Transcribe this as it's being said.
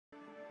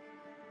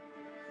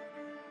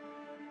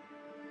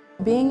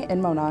Being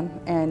in Monon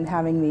and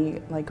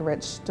having the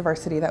rich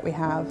diversity that we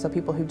have, so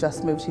people who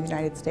just moved to the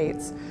United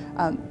States,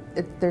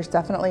 there's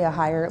definitely a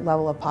higher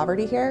level of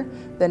poverty here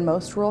than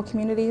most rural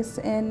communities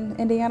in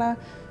Indiana.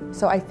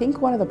 So I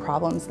think one of the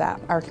problems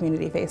that our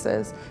community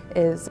faces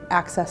is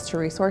access to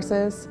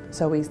resources.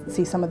 So we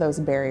see some of those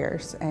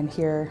barriers, and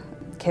here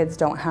kids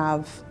don't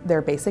have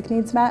their basic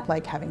needs met,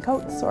 like having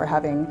coats or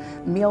having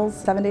meals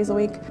 7 days a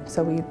week.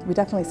 So we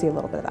definitely see a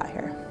little bit of that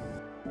here.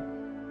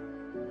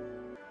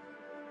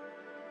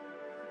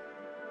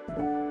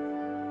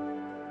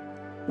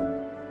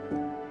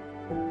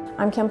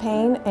 I'm Kim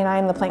Payne, and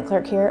I'm the plant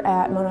clerk here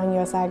at Monon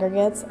US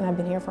Aggregates, and I've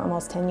been here for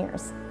almost 10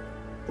 years.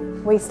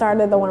 We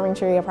started the warming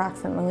tree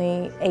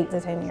approximately 8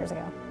 to 10 years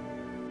ago.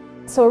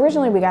 So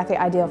originally we got the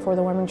idea for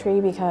the warming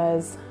tree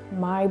because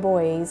my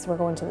boys were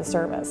going to the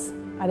service.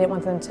 I didn't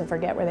want them to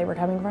forget where they were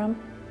coming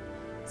from.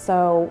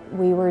 So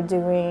we were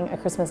doing a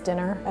Christmas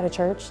dinner at a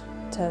church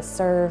to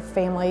serve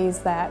families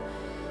that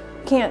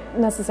can't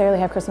necessarily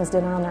have Christmas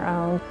dinner on their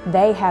own.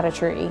 They had a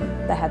tree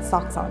that had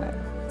socks on it.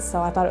 So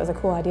I thought it was a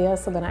cool idea,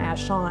 so then I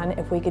asked Sean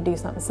if we could do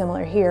something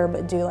similar here,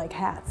 but do like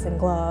hats and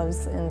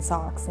gloves and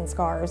socks and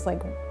scarves,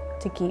 like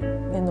to keep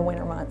in the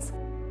winter months.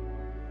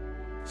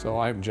 So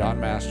I'm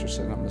John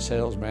Masterson. I'm the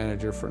sales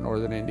manager for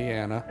Northern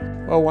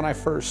Indiana. Well, when I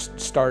first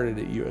started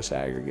at US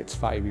Aggregates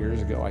 5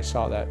 years ago, I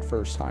saw that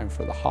first time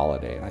for the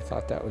holiday, and I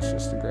thought that was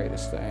just the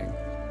greatest thing.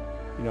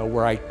 You know,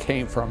 where I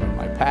came from in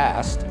my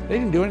past, they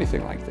didn't do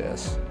anything like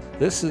this.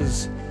 This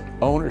is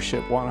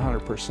ownership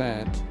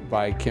 100%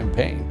 by Kim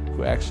Payne,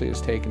 who actually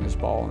has taken his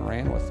ball and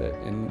ran with it,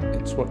 and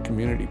it's what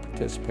community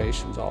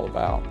participation is all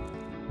about.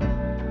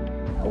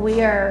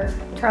 We are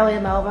Charlie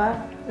and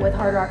Melva with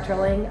Hard Rock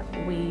Drilling.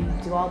 We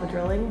do all the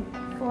drilling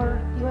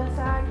for US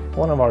Ag.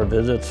 One of our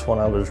visits when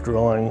I was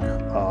drilling,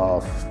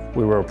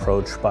 we were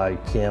approached by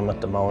Kim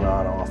at the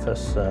Monon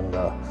office, and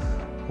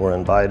were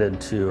invited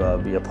to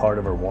be a part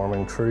of her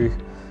warming tree.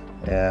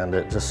 And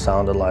it just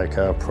sounded like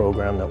a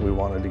program that we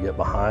wanted to get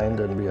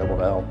behind and be able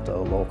to help the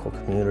local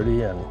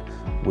community, and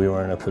we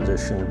were in a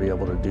position to be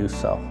able to do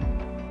so.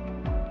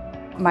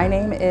 My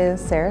name is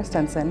Sarah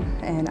Stenson,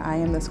 and I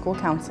am the school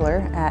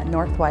counselor at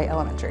North White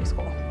Elementary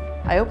School.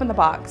 I opened the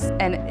box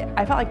and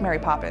I felt like Mary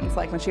Poppins,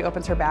 like when she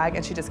opens her bag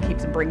and she just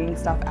keeps bringing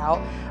stuff out.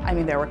 I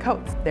mean, there were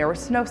coats, there were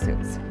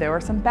snowsuits, there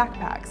were some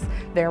backpacks,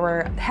 there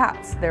were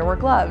hats, there were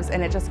gloves,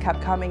 and it just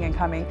kept coming and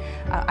coming.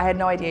 I had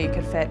no idea you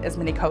could fit as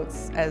many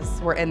coats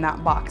as were in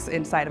that box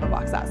inside of a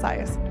box that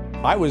size.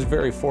 I was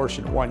very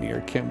fortunate one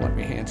year. Kim let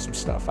me hand some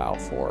stuff out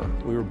for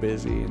her. We were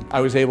busy, and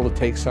I was able to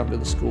take some to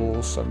the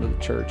schools, some to the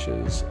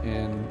churches,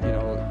 and you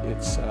know,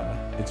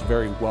 it's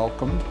very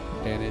welcomed,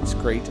 and it's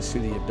great to see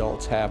the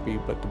adults happy,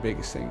 but the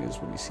biggest thing is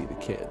when you see the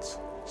kids.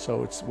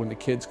 So it's when the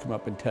kids come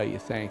up and tell you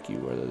thank you,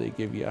 whether they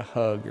give you a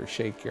hug or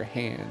shake your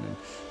hand, and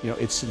you know,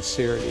 it's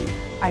sincerity.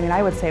 I mean,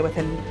 I would say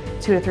within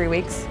 2 to 3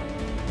 weeks,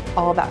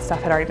 all of that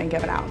stuff had already been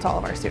given out to all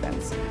of our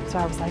students. So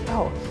I was like,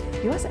 oh,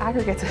 US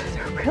Aggregates is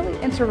a really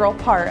integral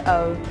part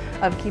of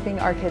keeping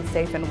our kids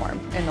safe and warm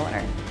in the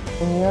winter.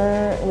 When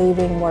you're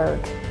leaving work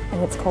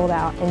and it's cold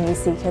out and you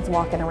see kids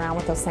walking around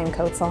with those same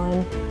coats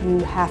on, you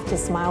have to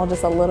smile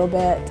just a little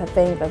bit to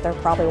think that they're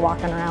probably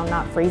walking around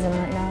not freezing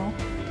right now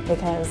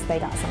because they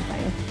got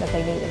something that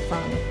they needed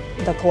from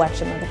the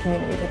collection that the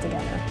community put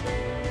together.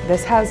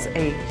 This has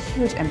a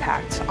huge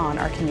impact on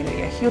our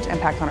community, a huge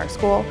impact on our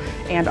school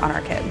and on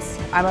our kids.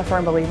 I'm a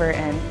firm believer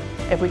in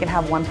if we can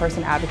have one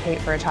person advocate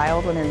for a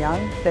child when they're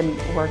young, then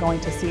we're going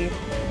to see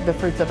the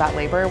fruits of that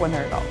labor when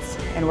they're adults.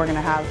 And we're going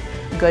to have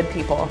good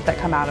people that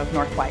come out of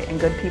North White and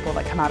good people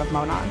that come out of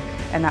Monon.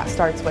 And that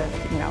starts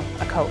with, you know,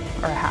 a coat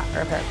or a hat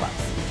or a pair of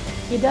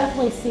gloves. You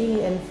definitely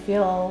see and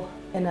feel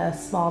in a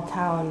small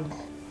town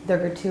the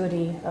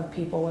gratuity of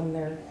people when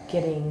they're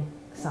getting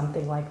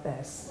something like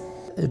this.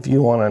 If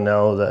you want to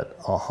know that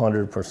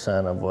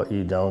 100% of what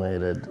you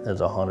donated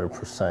is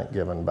 100%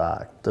 given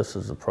back, this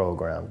is a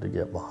program to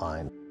get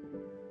behind.